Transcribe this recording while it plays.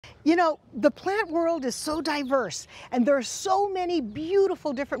You know, the plant world is so diverse, and there are so many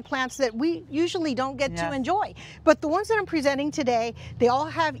beautiful different plants that we usually don't get to enjoy. But the ones that I'm presenting today, they all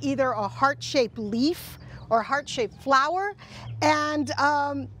have either a heart-shaped leaf or a heart-shaped flower, and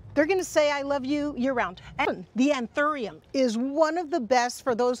they're going to say I love you year-round. And the Anthurium is one of the best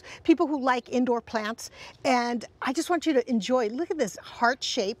for those people who like indoor plants, and I just want you to enjoy. Look at this heart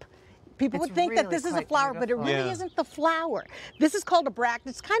shape. People would think that this is a flower, but it really isn't the flower. This is called a bract.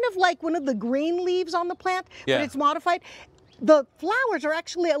 It's kind of like one of the green leaves on the plant, but it's modified. The flowers are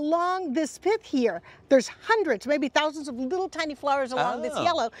actually along this pith here. There's hundreds, maybe thousands of little tiny flowers along this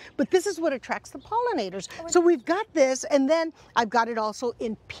yellow, but this is what attracts the pollinators. So we've got this, and then I've got it also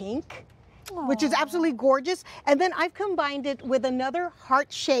in pink, which is absolutely gorgeous. And then I've combined it with another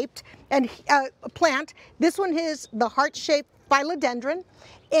heart-shaped plant. This one is the heart-shaped philodendron,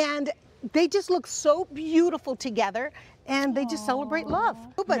 and they just look so beautiful together, and they just celebrate love.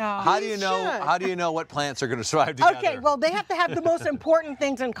 But how do you know what plants are going to survive together? Okay, well, they have to have the most important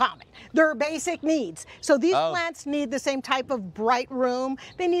things in common. Their basic needs. So these plants need the same type of bright room.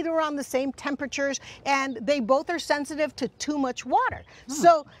 They need around the same temperatures, and they both are sensitive to too much water.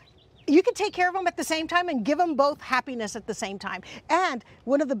 So you can take care of them at the same time and give them both happiness at the same time. And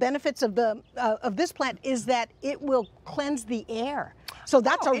one of the benefits of this plant is that it will cleanse the air. So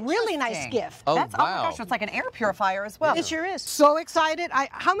that's a really nice gift. Oh my gosh, it's like an air purifier as well. It sure is. So excited.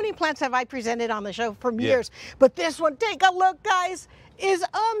 How many plants have I presented on the show for years? But this one, take a look, guys, is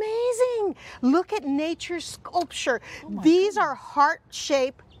amazing. Look at nature's sculpture. These are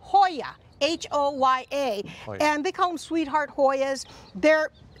heart-shaped Hoya, H-O-Y-A, and they call them sweetheart Hoyas. They're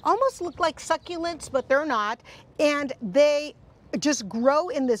almost look like succulents, but they're not, and they just grow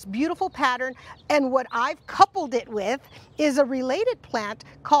in this beautiful pattern. And what I've coupled it with is a related plant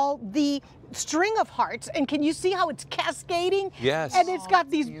called the string of hearts. And can you see how it's cascading? Yes. And it's got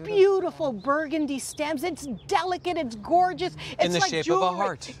these beautiful burgundy stems. It's delicate, it's gorgeous. It's in the like shape jewelry. of a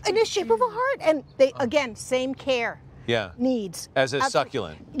heart. In the shape of a heart. And they, again, same care. Needs. As a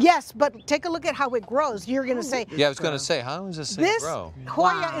succulent. Yes, but take a look at how it grows. You're going to say. Yeah, I was going to say, how does this thing grow? This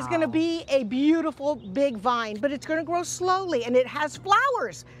Hoya is going to be a beautiful big vine, but it's going to grow slowly, and it has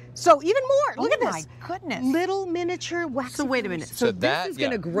flowers. So even more. Look at this. Oh my goodness. Little miniature waxy. So wait a minute. So So that, this is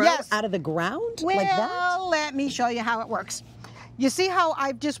going to grow out of the ground Well, like that? let me show you how it works. You see how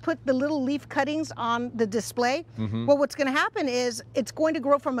I've just put the little leaf cuttings on the display? Well, what's going to happen is it's going to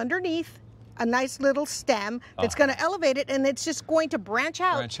grow from underneath a nice little stem that's going to elevate it, and it's just going to branch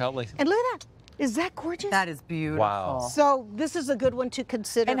out. Branch out like. And look at that. Is that gorgeous? That is beautiful. Wow. So this is a good one to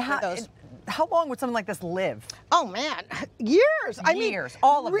consider for those. How long would something like this live? Oh man, years. I mean,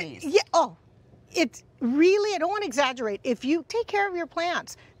 all of these. Yeah. Oh, it's really, I don't want to exaggerate. If you take care of your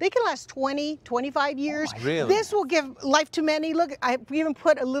plants, they can last 20, 25 years. Really? This will give life to many. Look, I even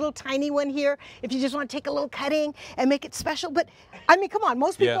put a little tiny one here if you just want to take a little cutting and make it special. But I mean, come on,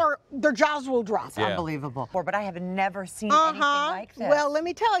 most people are, their jaws will drop. Unbelievable. But I have never seen anything like this. Well, let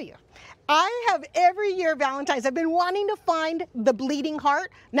me tell you. I have every year Valentine's. I've been wanting to find the bleeding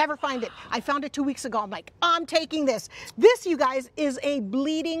heart, never find it. I found it 2 weeks ago. I'm like, I'm taking this. This, you guys, is a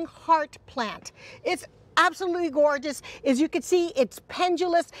bleeding heart plant. It's absolutely gorgeous. As you can see, it's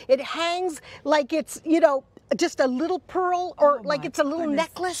pendulous. It hangs like it's, you know, just a little pearl, or like it's a little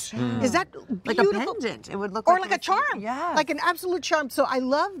necklace. Is that beautiful? Like a pendant. It would look like a charm. Yeah. Like an absolute charm. So I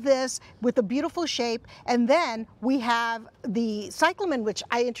love this with a beautiful shape. And then we have the cyclamen, which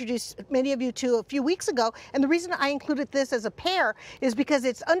I introduced many of you to a few weeks ago. And the reason I included this as a pair is because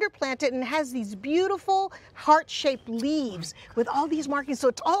it's underplanted and has these beautiful heart-shaped leaves with all these markings. So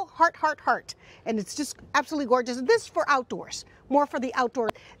it's all heart, heart, heart. And it's just absolutely gorgeous. This is for outdoors. More for the outdoor.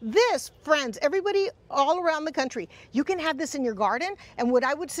 This, friends, everybody all around the country, you can have this in your garden. And what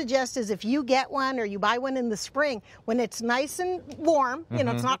I would suggest is if you get one or you buy one in the spring, when it's nice and warm, you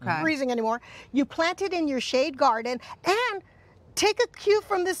know, it's not freezing anymore, you plant it in your shade garden and take a cue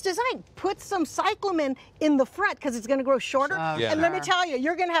from this design. Put some cyclamen in the front because it's going to grow shorter. And let me tell you,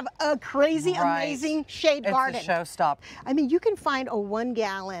 you're going to have a crazy, amazing shade garden. It's a showstopper. I mean, you can find a 1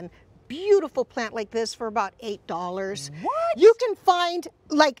 gallon beautiful plant like this for about $8. What? You can find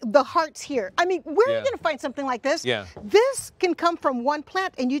like the hearts here. I mean, where are you going to find something like this? This can come from one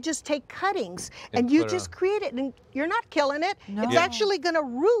plant, and you just take cuttings and you just create it, and you're not killing it. It's actually going to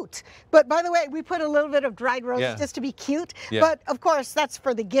root. But by the way, we put a little bit of dried roses just to be cute. But of course, that's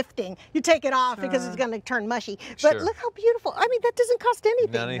for the gifting. You take it off because it's going to turn mushy. But look how beautiful. I mean, that doesn't cost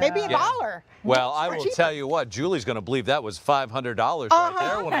anything. Maybe $1. Well, I will tell you what, Julie's going to believe that was $500 right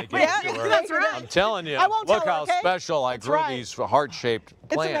there when I get to her. That's right. I'm telling you, look how special I grew these heart-shaped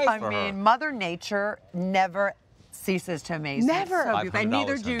plants. I mean, Mother Nature never ceases to amaze me. Never. So beautiful. And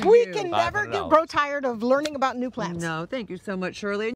neither do you. We can never $500. grow tired of learning about new plants. No, thank you so much, Shirley.